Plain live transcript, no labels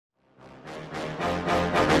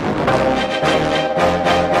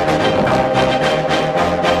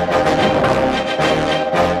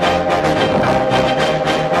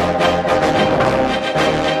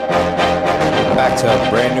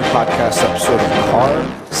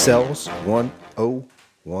Car Sales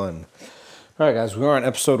 101. All right, guys, we are on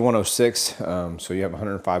episode 106. So you have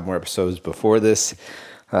 105 more episodes before this.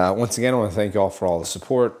 Once again, I want to thank you all for all the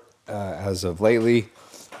support as of lately.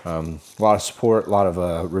 A lot of support, a lot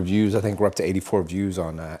of reviews. I think we're up to 84 views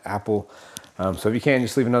on Apple. So if you can,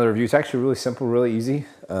 just leave another review. It's actually really simple, really easy.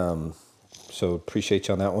 So appreciate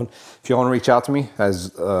you on that one. If you want to reach out to me,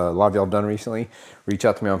 as a lot of y'all have done recently, reach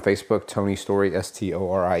out to me on Facebook, Tony Story,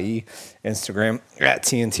 Storie, Instagram at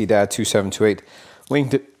TNTDad2728,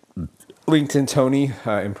 LinkedIn Tony,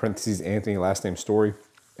 in parentheses, Anthony, last name Story.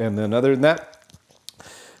 And then other than that,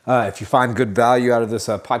 if you find good value out of this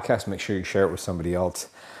podcast, make sure you share it with somebody else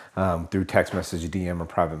through text message, DM, or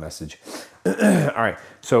private message. All right,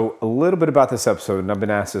 so a little bit about this episode, and I've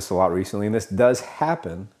been asked this a lot recently, and this does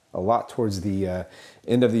happen a lot towards the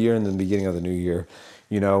end of the year and the beginning of the new year.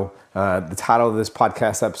 You know, the title of this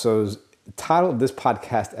podcast episode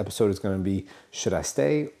is going to be, should I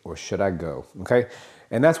stay or should I go? Okay.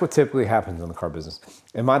 And that's what typically happens in the car business.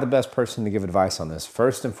 Am I the best person to give advice on this?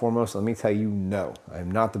 First and foremost, let me tell you, no,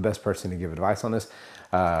 I'm not the best person to give advice on this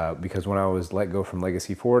because when I was let go from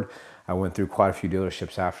Legacy Ford, I went through quite a few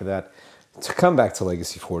dealerships after that to come back to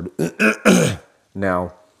Legacy Ford.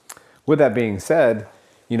 Now, with that being said,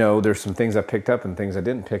 you know, there's some things I picked up and things I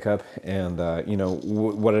didn't pick up, and you know,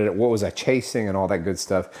 what was I chasing and all that good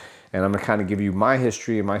stuff. And I'm gonna kind of give you my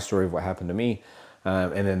history and my story of what happened to me,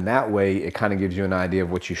 and then that way it kind of gives you an idea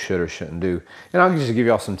of what you should or shouldn't do. And I'll just give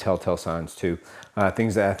you all some telltale signs too,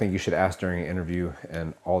 things that I think you should ask during an interview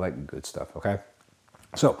and all that good stuff. Okay,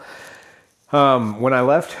 so when I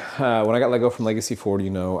left, when I got let go from Legacy Ford, you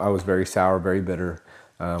know, I was very sour, very bitter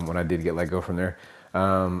when I did get let go from there.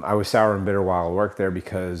 I was sour and bitter while I worked there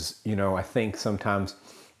because, you know, I think sometimes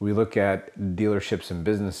we look at dealerships and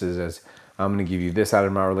businesses as, I'm going to give you this out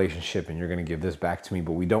of my relationship and you're going to give this back to me,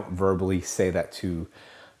 but we don't verbally say that to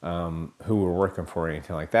who we're working for or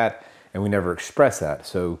anything like that, and we never express that.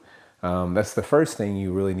 So that's the first thing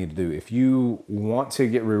you really need to do. If you want to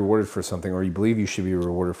get rewarded for something, or you believe you should be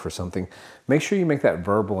rewarded for something, make sure you make that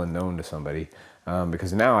verbal and known to somebody.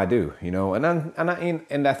 Because now I do, you know, and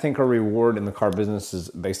I think a reward in the car business is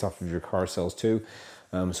based off of your car sales too.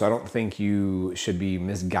 So I don't think you should be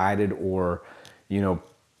misguided or, you know,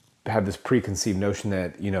 have this preconceived notion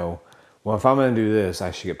that, you know, well, if I'm going to do this,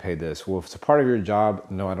 I should get paid this. Well, if it's a part of your job,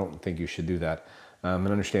 no, I don't think you should do that. And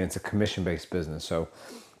understand it's a commission-based business. So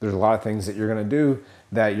there's a lot of things that you're going to do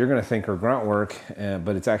that you're going to think are grunt work,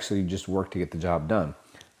 but it's actually just work to get the job done.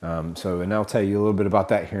 And I'll tell you a little bit about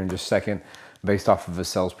that here in just a second, based off of a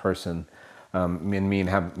salesperson, me and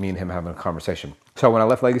him having a conversation. So when I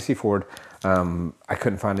left Legacy Ford, I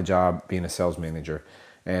couldn't find a job being a sales manager.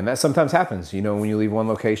 And that sometimes happens. You know, when you leave one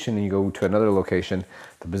location and you go to another location,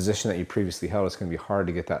 the position that you previously held, it's going to be hard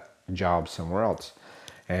to get that job somewhere else.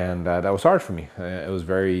 And that was hard for me. It was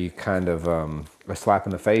very kind of a slap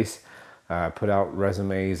in the face. I put out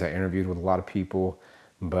resumes. I interviewed with a lot of people,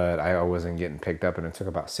 but I wasn't getting picked up, and it took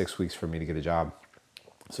about 6 weeks for me to get a job.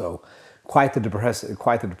 So quite the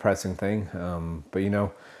depressing thing. But you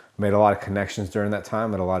know, I made a lot of connections during that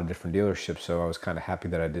time at a lot of different dealerships. So I was kind of happy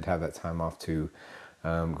that I did have that time off to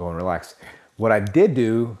go and relax. What I did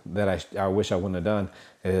do that I wish I wouldn't have done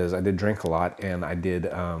is I did drink a lot, and I did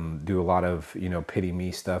do a lot of, you know, pity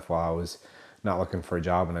me stuff while I was not looking for a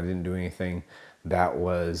job, and I didn't do anything that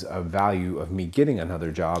was of value of me getting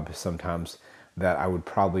another job sometimes that I would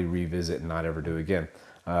probably revisit and not ever do again.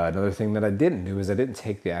 Another thing that I didn't do is I didn't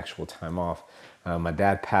take the actual time off. My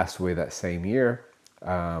dad passed away that same year,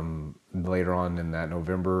 later on in that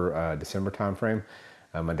November, December timeframe.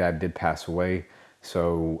 My dad did pass away,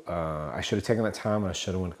 so I should have taken that time and I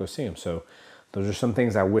should have went to go see him. So those are some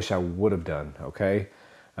things I wish I would have done, okay,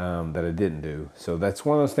 that I didn't do. So that's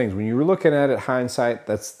one of those things. When you were looking at it, hindsight,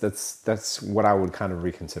 that's what I would kind of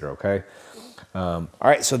reconsider, okay? All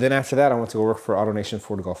right, so then after that, I went to go work for AutoNation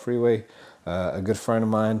Ford Gulf Freeway. A good friend of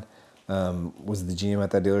mine was the GM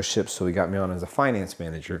at that dealership, so he got me on as a finance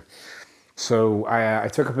manager. So I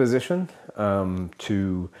took a position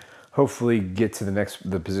to hopefully get to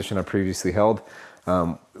the position I previously held.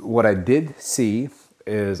 What I did see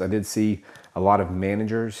is I did see a lot of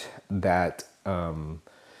managers that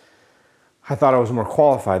I thought I was more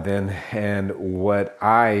qualified than, and what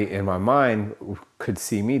I, in my mind, could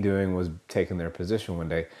see me doing was taking their position one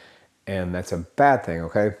day, and that's a bad thing,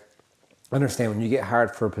 okay? Understand, when you get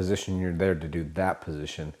hired for a position, you're there to do that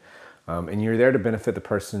position, and you're there to benefit the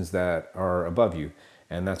persons that are above you,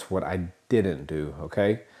 and that's what I didn't do,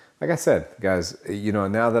 okay? Like I said, guys, you know,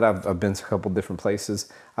 now that I've been to a couple different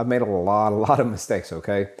places, I've made a lot of mistakes,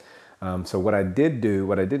 okay? So what I didn't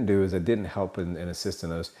do is I didn't help and assist in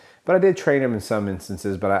those, but I did train him in some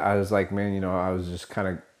instances. But I was like, man, I was just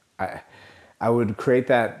kind of, I would create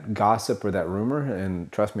that gossip or that rumor,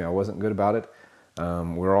 and trust me, I wasn't good about it.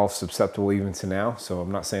 We're all susceptible even to now, so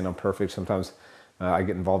I'm not saying I'm perfect. Sometimes I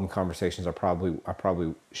get involved in conversations I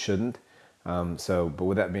probably shouldn't. But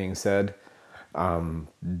with that being said,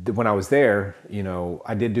 when I was there,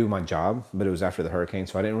 I did do my job, but it was after the hurricane,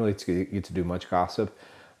 so I didn't really get to do much gossip,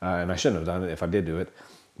 and I shouldn't have done it if I did do it.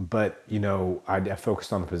 But I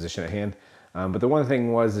focused on the position at hand. But the one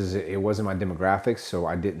thing is it wasn't my demographics, so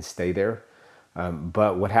I didn't stay there.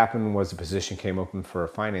 But what happened was the position came open for a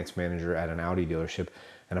finance manager at an Audi dealership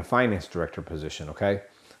and a finance director position. Okay,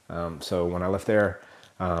 so when I left there,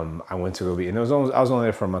 I went to go be, and I was only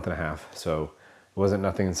there for a month and a half, so it wasn't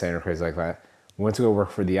nothing insane or crazy like that. Went to go work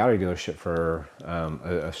for the Audi dealership for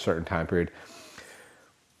a certain time period.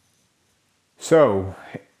 So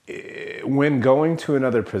when going to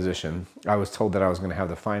another position, I was told that I was going to have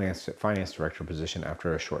the finance director position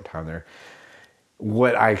after a short time there.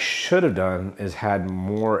 What I should have done is had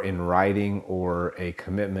more in writing or a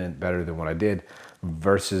commitment better than what I did,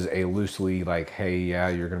 versus a loosely like, hey, yeah,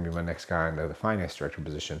 you're going to be my next guy into the finance director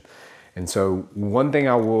position. And so one thing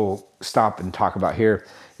I will stop and talk about here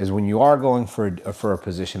is when you are going for a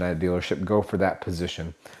position at a dealership, go for that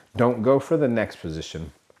position. Don't go for the next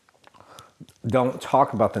position. Don't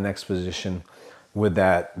talk about the next position with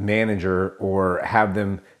that manager or have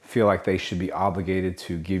them feel like they should be obligated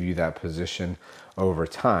to give you that position over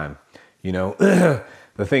time.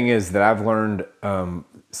 The thing is that I've learned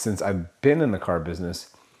since I've been in the car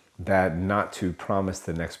business that not to promise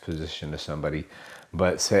the next position to somebody,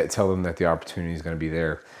 but tell them that the opportunity is going to be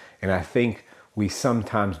there. And I think we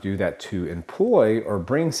sometimes do that to employ or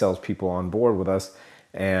bring salespeople on board with us.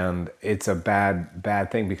 And it's a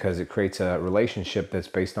bad thing because it creates a relationship that's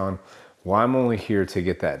based on, well, I'm only here to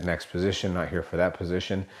get that next position, not here for that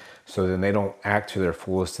position. So then they don't act to their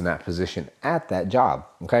fullest in that position at that job.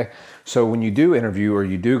 Okay. So when you do interview or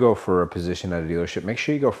you do go for a position at a dealership, make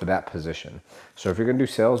sure you go for that position. So if you're going to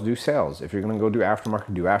do sales, do sales. If you're going to go do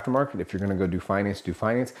aftermarket, do aftermarket. If you're going to go do finance, do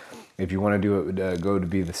finance. If you want to do it, go to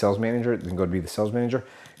be the sales manager, then go to be the sales manager.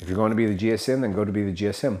 If you're going to be the GSM, then go to be the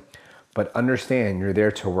GSM. But understand you're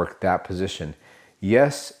there to work that position.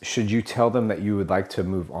 Yes, should you tell them that you would like to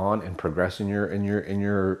move on and progress in your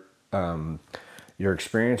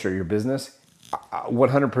experience or your business?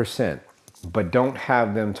 100%. But don't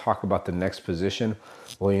have them talk about the next position.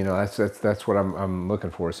 Well, that's what I'm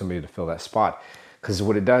looking for, is somebody to fill that spot. Because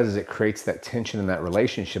what it does is it creates that tension in that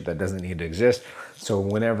relationship that doesn't need to exist. So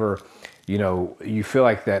whenever you feel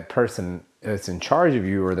like that person that's in charge of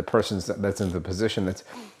you, or the person that's in the position that's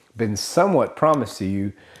been somewhat promised to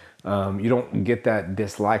you, you don't get that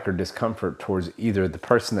dislike or discomfort towards either the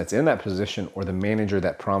person that's in that position or the manager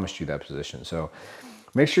that promised you that position. So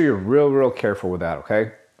make sure you're real careful with that,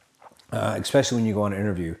 okay? Especially when you go on an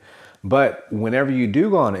interview. But whenever you do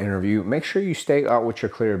go on an interview, make sure you state out what your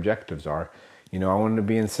clear objectives are. I wanted to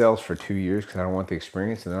be in sales for 2 years because I don't want the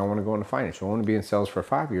experience, and then I want to go into finance. So I want to be in sales for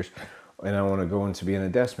 5 years, and I want to go into being a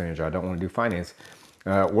desk manager. I don't want to do finance.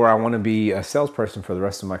 Or I want to be a salesperson for the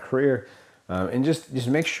rest of my career. And just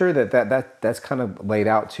make sure that's kind of laid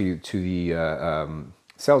out to the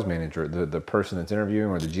sales manager, the person that's interviewing,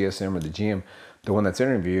 or the GSM or the GM, the one that's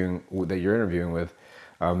you're interviewing with,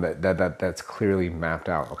 that's clearly mapped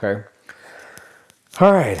out. Okay.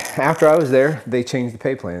 All right. After I was there, they changed the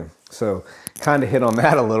pay plan. So kind of hit on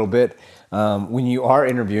that a little bit. When you are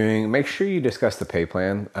interviewing, make sure you discuss the pay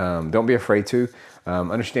plan. Don't be afraid to.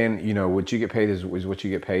 Understand, what you get paid is what you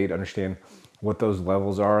get paid. Understand what those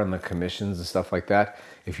levels are and the commissions and stuff like that.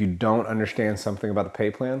 If you don't understand something about the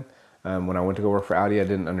pay plan, when I went to go work for Audi, I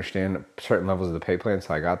didn't understand certain levels of the pay plan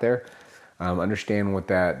until I got there. Understand what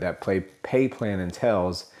that pay plan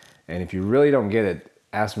entails. And if you really don't get it,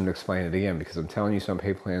 ask them to explain it again, because I'm telling you, some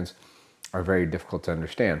pay plans are very difficult to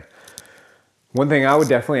understand. One thing I would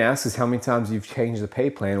definitely ask is how many times you've changed the pay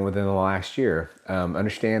plan within the last year.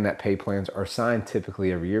 Understand that pay plans are signed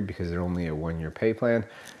typically every year because they're only a 1-year pay plan.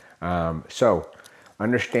 So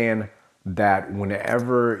understand that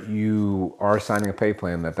whenever you are signing a pay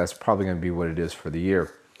plan, that's probably going to be what it is for the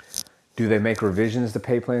year. Do they make revisions to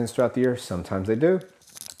pay plans throughout the year? Sometimes they do.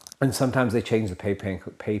 And sometimes they change the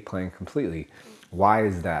pay plan completely. Why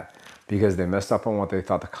is that? Because they messed up on what they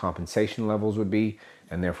thought the compensation levels would be,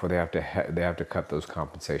 and therefore they have to cut those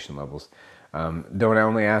compensation levels. Don't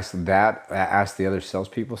only ask that, ask the other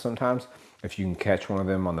salespeople sometimes if you can catch one of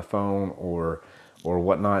them on the phone or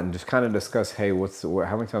whatnot, and just kind of discuss, hey,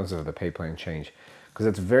 how many times have the pay plan changed? Because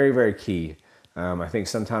it's very key. I think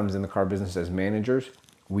sometimes in the car business as managers,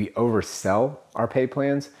 we oversell our pay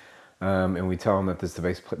plans, and we tell them that this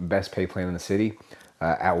is the best pay plan in the city.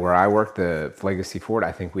 At where I work, the Legacy Ford,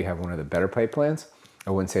 I think we have one of the better pay plans. I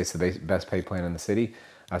wouldn't say it's the best pay plan in the city.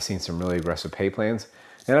 I've seen some really aggressive pay plans,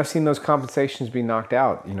 and I've seen those compensations be knocked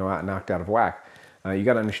out, knocked out of whack. You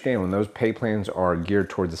got to understand, when those pay plans are geared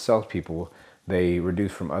towards the salespeople, they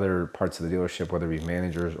reduce from other parts of the dealership, whether it be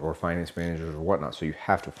managers or finance managers or whatnot. So you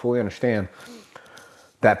have to fully understand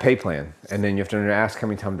that pay plan, and then you have to ask how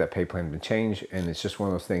many times that pay plan has been changed. And it's just one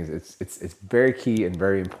of those things. It's very key and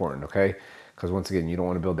very important, okay? Because once again, you don't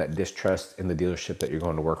want to build that distrust in the dealership that you're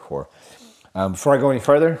going to work for. Before I go any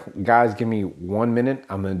further, guys, give me 1 minute.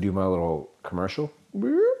 I'm going to do my little commercial.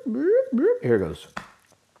 Here it goes.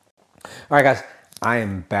 All right, guys, I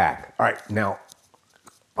am back. All right, now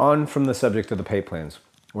on from the subject of the pay plans.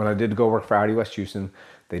 When I did go work for Audi West Houston,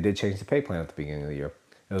 they did change the pay plan at the beginning of the year.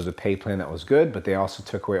 It was a pay plan that was good, but they also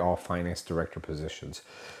took away all finance director positions.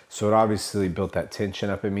 So it obviously built that tension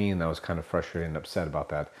up in me, and I was kind of frustrated and upset about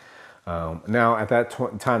that. Now, at that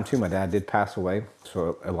time, too, my dad did pass away.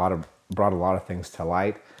 So brought a lot of things to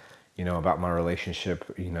light, about my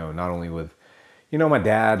relationship, not only with, my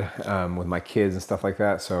dad, with my kids and stuff like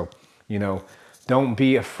that. So, don't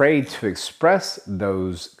be afraid to express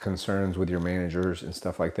those concerns with your managers and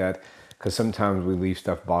stuff like that, because sometimes we leave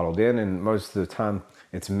stuff bottled in, and most of the time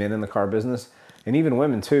it's men in the car business, and even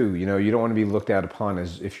women too. You don't want to be looked at upon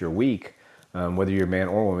as if you're weak, whether you're a man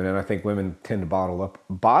or woman. And I think women tend to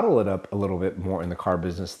bottle it up a little bit more in the car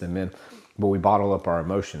business than men, but we bottle up our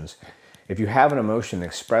emotions. If you have an emotion,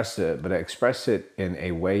 express it, but express it in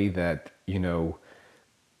a way that,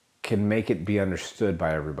 can make it be understood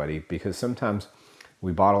by everybody, because sometimes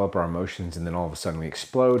we bottle up our emotions and then all of a sudden we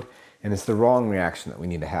explode, and it's the wrong reaction that we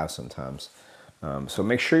need to have sometimes. So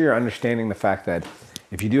make sure you're understanding the fact that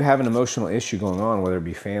if you do have an emotional issue going on, whether it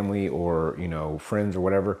be family or, friends or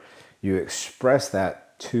whatever, you express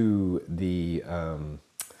that to the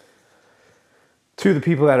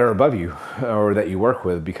people that are above you or that you work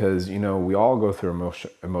with, because, we all go through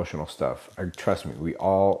emotional stuff. Trust me, we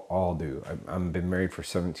all do. I've been married for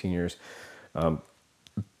 17 years.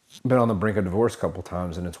 Been on the brink of divorce a couple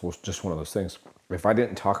times, and it's just one of those things. If I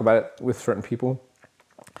didn't talk about it with certain people,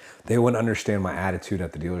 they wouldn't understand my attitude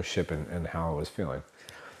at the dealership and how I was feeling.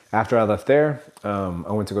 After I left there,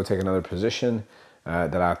 I went to go take another position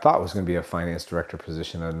that I thought was going to be a finance director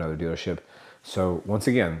position at another dealership. So once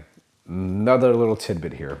again, another little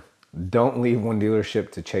tidbit here. Don't leave one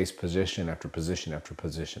dealership to chase position after position after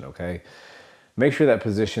position, okay? Make sure that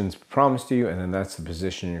position's promised to you, and then that's the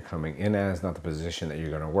position you're coming in as, not the position that you're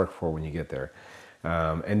going to work for when you get there.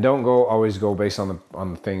 And don't always go based on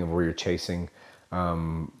the thing of where you're chasing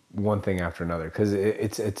one thing after another, because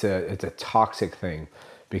it's a toxic thing,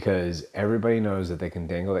 because everybody knows that they can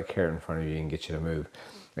dangle that carrot in front of you and get you to move.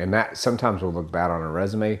 And that sometimes will look bad on a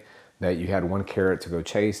resume, that you had one carrot to go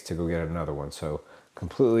chase to go get another one. So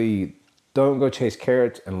completely don't go chase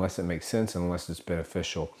carrots unless it makes sense, unless it's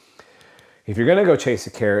beneficial. If you're going to go chase a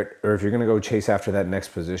carrot, or if you're going to go chase after that next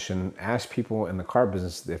position, ask people in the car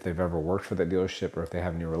business if they've ever worked for that dealership, or if they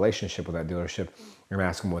have any relationship with that dealership, and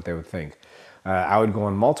ask them what they would think. I would go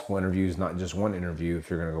on multiple interviews, not just one interview, if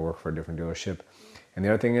you're going to go work for a different dealership. And the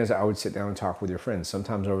other thing is, I would sit down and talk with your friends.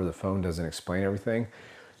 Sometimes over the phone doesn't explain everything.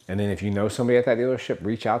 And then if you know somebody at that dealership,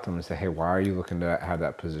 reach out to them and say, hey, why are you looking to have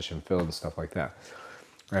that position filled and stuff like that.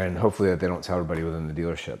 And hopefully that they don't tell everybody within the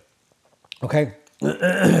dealership. Okay.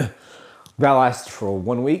 That lasted for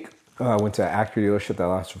 1 week. I went to Acura dealership. That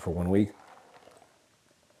lasted for 1 week.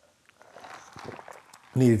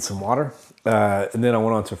 Needed some water. And then I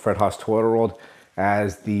went on to Fred Haas Toyota World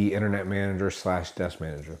as the internet manager / desk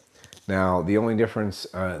manager. Now, the only difference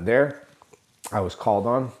there, I was called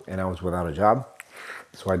on and I was without a job.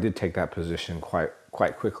 So I did take that position quite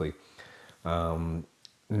quickly.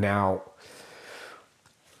 Now,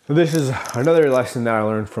 this is another lesson that I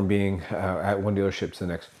learned from being at one dealership to the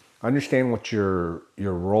next. Understand what your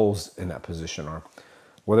roles in that position are.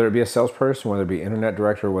 Whether it be a salesperson, whether it be internet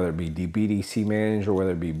director, whether it be BDC manager,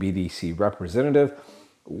 whether it be BDC representative,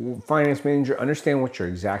 finance manager, understand what your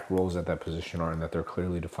exact roles at that position are and that they're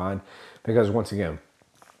clearly defined. Because once again,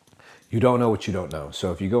 you don't know what you don't know.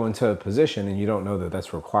 So if you go into a position and you don't know that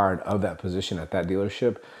that's required of that position at that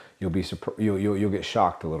dealership, you'll get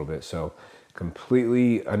shocked a little bit. So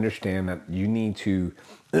completely understand that you need to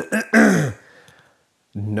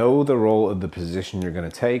know the role of the position you're going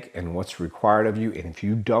to take and what's required of you. And if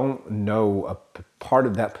you don't know a part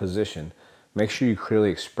of that position, make sure you clearly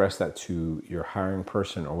express that to your hiring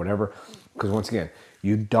person or whatever. Because once again,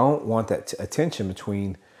 you don't want that attention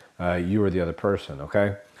between you or the other person,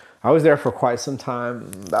 okay? I was there for quite some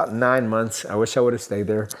time, about 9 months. I wish I would have stayed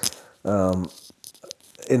there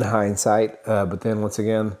in hindsight. But then once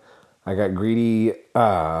again, I got greedy.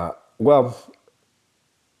 Well,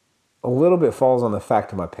 a little bit falls on the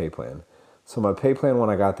fact of my pay plan. So my pay plan when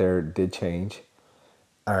I got there did change.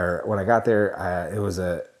 Or when I got there, it was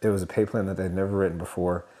a pay plan that they'd never written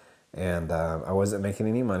before, and I wasn't making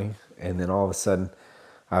any money. And then all of a sudden,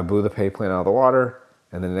 I blew the pay plan out of the water.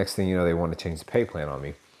 And then the next thing you know, they wanted to change the pay plan on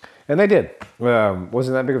me, and they did.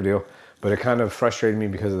 Wasn't that big of a deal, but it kind of frustrated me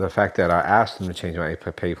because of the fact that I asked them to change my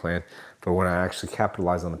pay plan, but when I actually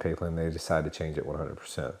capitalized on the pay plan, they decided to change it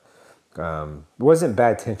 100%. It wasn't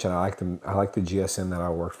bad tension. I liked the GSM that I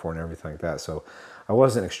worked for and everything like that. So I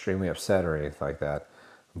wasn't extremely upset or anything like that.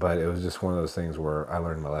 But it was just one of those things where I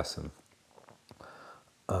learned my lesson.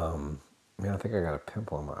 Man, I think I got a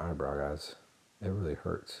pimple on my eyebrow, guys. It really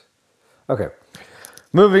hurts. Okay,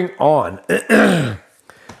 moving on.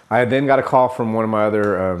 I then got a call from one of my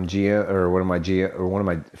other one of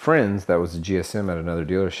my friends that was a GSM at another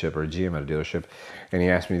dealership, or a GM at a dealership, and he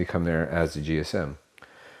asked me to come there as a GSM.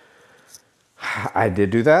 I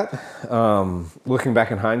did do that. Looking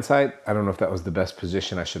back in hindsight, I don't know if that was the best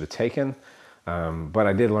position I should have taken, but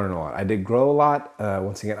I did learn a lot. I did grow a lot.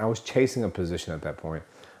 Once again, I was chasing a position at that point.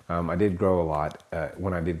 I did grow a lot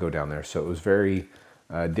when I did go down there, so it was very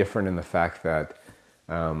different in the fact that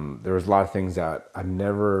there was a lot of things that I'd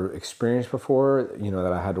never experienced before.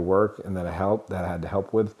 That I had to work and that I had to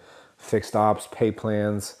help with, fixed ops, pay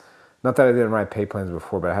plans. Not that I didn't write pay plans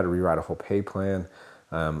before, but I had to rewrite a whole pay plan.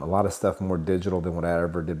 A lot of stuff more digital than what I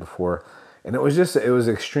ever did before. And it was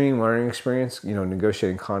an extreme learning experience,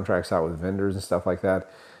 negotiating contracts out with vendors and stuff like that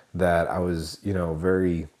I was,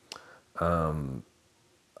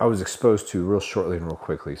 I was exposed to real shortly and real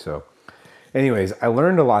quickly. So anyways, I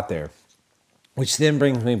learned a lot there, which then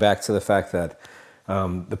brings me back to the fact that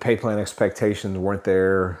the pay plan expectations weren't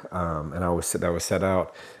there, and that was set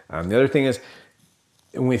out. The other thing is,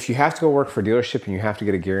 if you have to go work for a dealership and you have to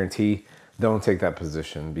get a guarantee, don't take that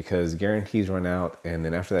position, because guarantees run out, and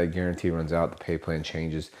then after that guarantee runs out, the pay plan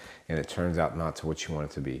changes and it turns out not to what you want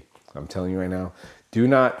it to be. I'm telling you right now, do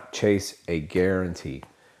not chase a guarantee.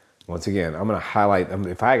 Once again, I'm going to highlight,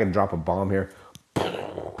 if I can drop a bomb here,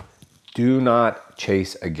 do not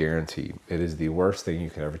chase a guarantee. It is the worst thing you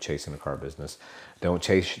can ever chase in the car business. Don't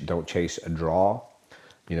chase a draw.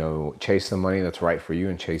 Chase the money that's right for you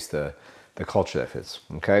and chase the culture that fits.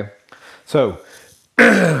 Okay. So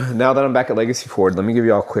now that I'm back at Legacy Ford, let me give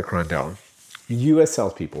you all a quick rundown. You as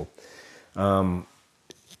salespeople,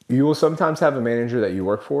 you will sometimes have a manager that you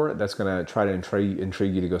work for that's going to try to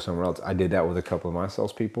intrigue you to go somewhere else. I did that with a couple of my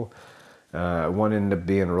salespeople. One ended up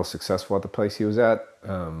being real successful at the place he was at.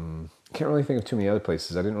 Can't really think of too many other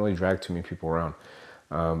places. I didn't really drag too many people around,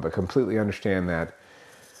 but completely understand that.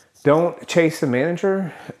 Don't chase the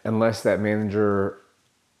manager unless that manager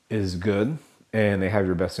is good and they have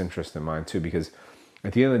your best interest in mind too, because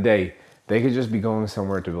at the end of the day, they could just be going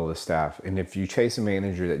somewhere to build a staff. And if you chase a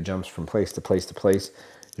manager that jumps from place to place to place,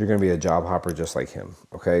 you're going to be a job hopper just like him.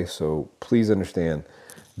 Okay. So please understand,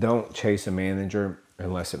 don't chase a manager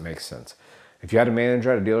unless it makes sense. If you had a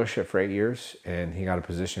manager at a dealership for 8 years and he got a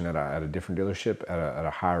position at a different dealership at a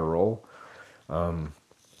higher role,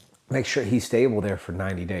 make sure he's stable there for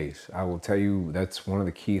 90 days. I will tell you, that's one of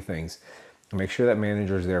the key things. Make sure that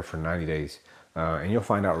manager is there for 90 days. And you'll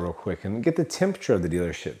find out real quick, and get the temperature of the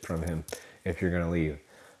dealership from him if you're going to leave.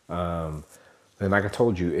 And like I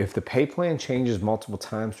told you, if the pay plan changes multiple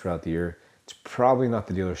times throughout the year, it's probably not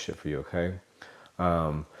the dealership for you, okay?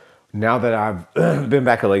 Now that I've been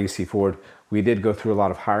back at Legacy Ford, we did go through a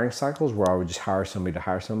lot of hiring cycles where I would just hire somebody to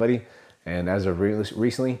hire somebody. And as of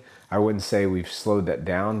recently, I wouldn't say we've slowed that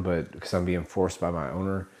down, but because I'm being forced by my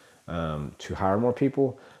owner to hire more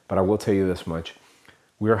people. But I will tell you this much.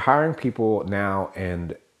 We're hiring people now,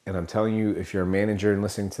 and I'm telling you, if you're a manager and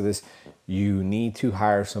listening to this, you need to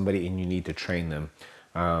hire somebody and you need to train them.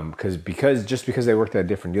 Because just because they worked at a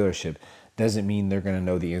different dealership doesn't mean they're going to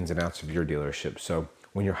know the ins and outs of your dealership. So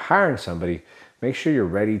when you're hiring somebody, make sure you're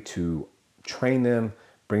ready to train them,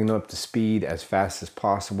 bring them up to speed as fast as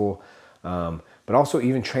possible. But also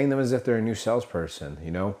even train them as if they're a new salesperson,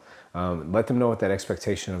 let them know what that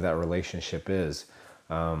expectation of that relationship is.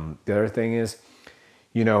 The other thing is,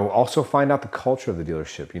 also find out the culture of the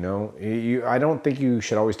dealership. I don't think you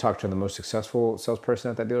should always talk to the most successful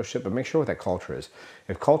salesperson at that dealership, but make sure what that culture is.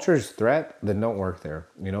 If culture is threat, then don't work there.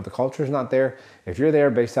 If the culture is not there, if you're there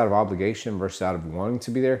based out of obligation versus out of wanting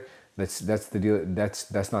to be there, that's not the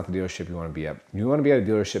dealership you want to be at. You want to be at a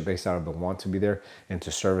dealership based out of the want to be there and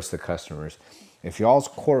to service the customers. If y'all's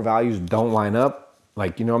core values don't line up,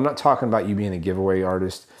 I'm not talking about you being a giveaway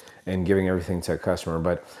artist and giving everything to a customer.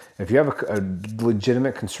 But if you have a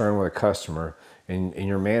legitimate concern with a customer and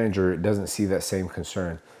your manager doesn't see that same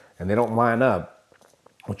concern and they don't line up,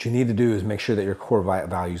 what you need to do is make sure that your core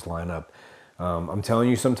values line up. I'm telling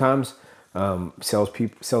you, sometimes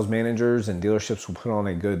sales managers and dealerships will put on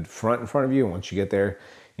a good front in front of you, and once you get there,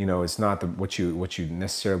 it's not what you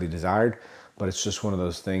necessarily desired, but it's just one of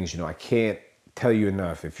those things. I can't tell you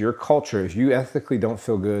enough. If your culture, if you ethically don't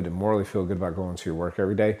feel good and morally feel good about going to your work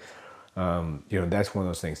every day, that's one of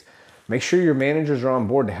those things. Make sure your managers are on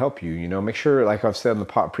board to help you. Make sure, like I've said in the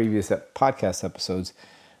previous podcast episodes,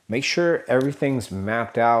 make sure everything's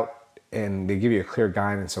mapped out and they give you a clear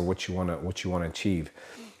guidance of what you want to achieve.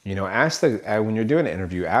 Ask when you're doing an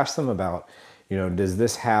interview, ask them about, do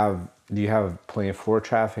you have plenty of floor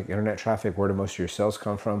traffic, internet traffic? Where do most of your sales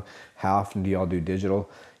come from? How often do y'all do digital?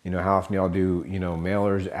 How often do y'all do,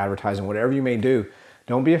 mailers, advertising, whatever you may do?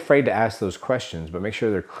 Don't be afraid to ask those questions, but make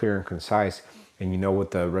sure they're clear and concise and you know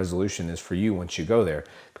what the resolution is for you once you go there.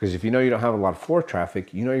 Because if you don't have a lot of floor traffic,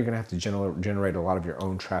 you're going to have to generate a lot of your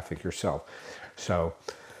own traffic yourself. So,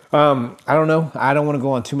 I don't know. I don't want to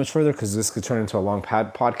go on too much further because this could turn into a long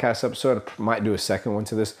podcast episode. I might do a second one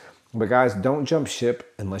to this. But guys, don't jump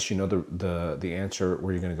ship unless you know the answer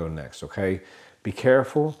where you're going to go next, okay? Be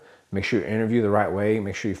careful. Make sure you interview the right way.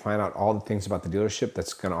 Make sure you find out all the things about the dealership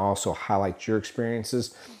that's going to also highlight your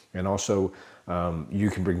experiences. And also, you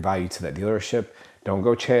can bring value to that dealership. Don't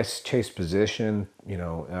go chase position.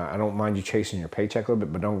 I don't mind you chasing your paycheck a little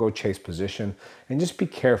bit, but don't go chase position. And just be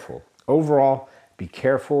careful. Overall, be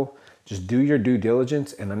careful. Just do your due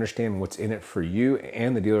diligence and understand what's in it for you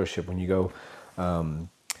and the dealership when you go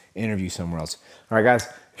interview somewhere else. All right, guys.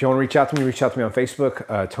 If you want to reach out to me on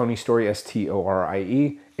Facebook, Tony Story,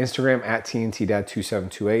 STORIE, Instagram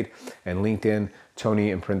 @TNTDad2728, and LinkedIn, Tony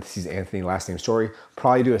in parentheses Anthony, last name Story.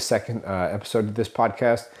 Probably do a second episode of this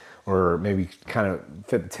podcast, or maybe kind of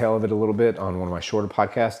fit the tail of it a little bit on one of my shorter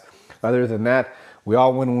podcasts. Other than that, we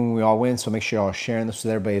all win when we all win, so make sure y'all are sharing this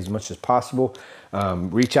with everybody as much as possible.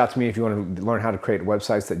 Reach out to me if you want to learn how to create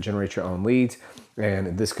websites that generate your own leads.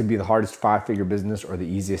 And this could be the hardest 5-figure business or the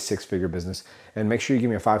easiest 6-figure business. And make sure you give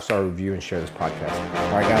me a 5-star review and share this podcast.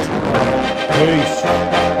 All right, guys.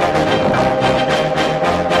 Peace.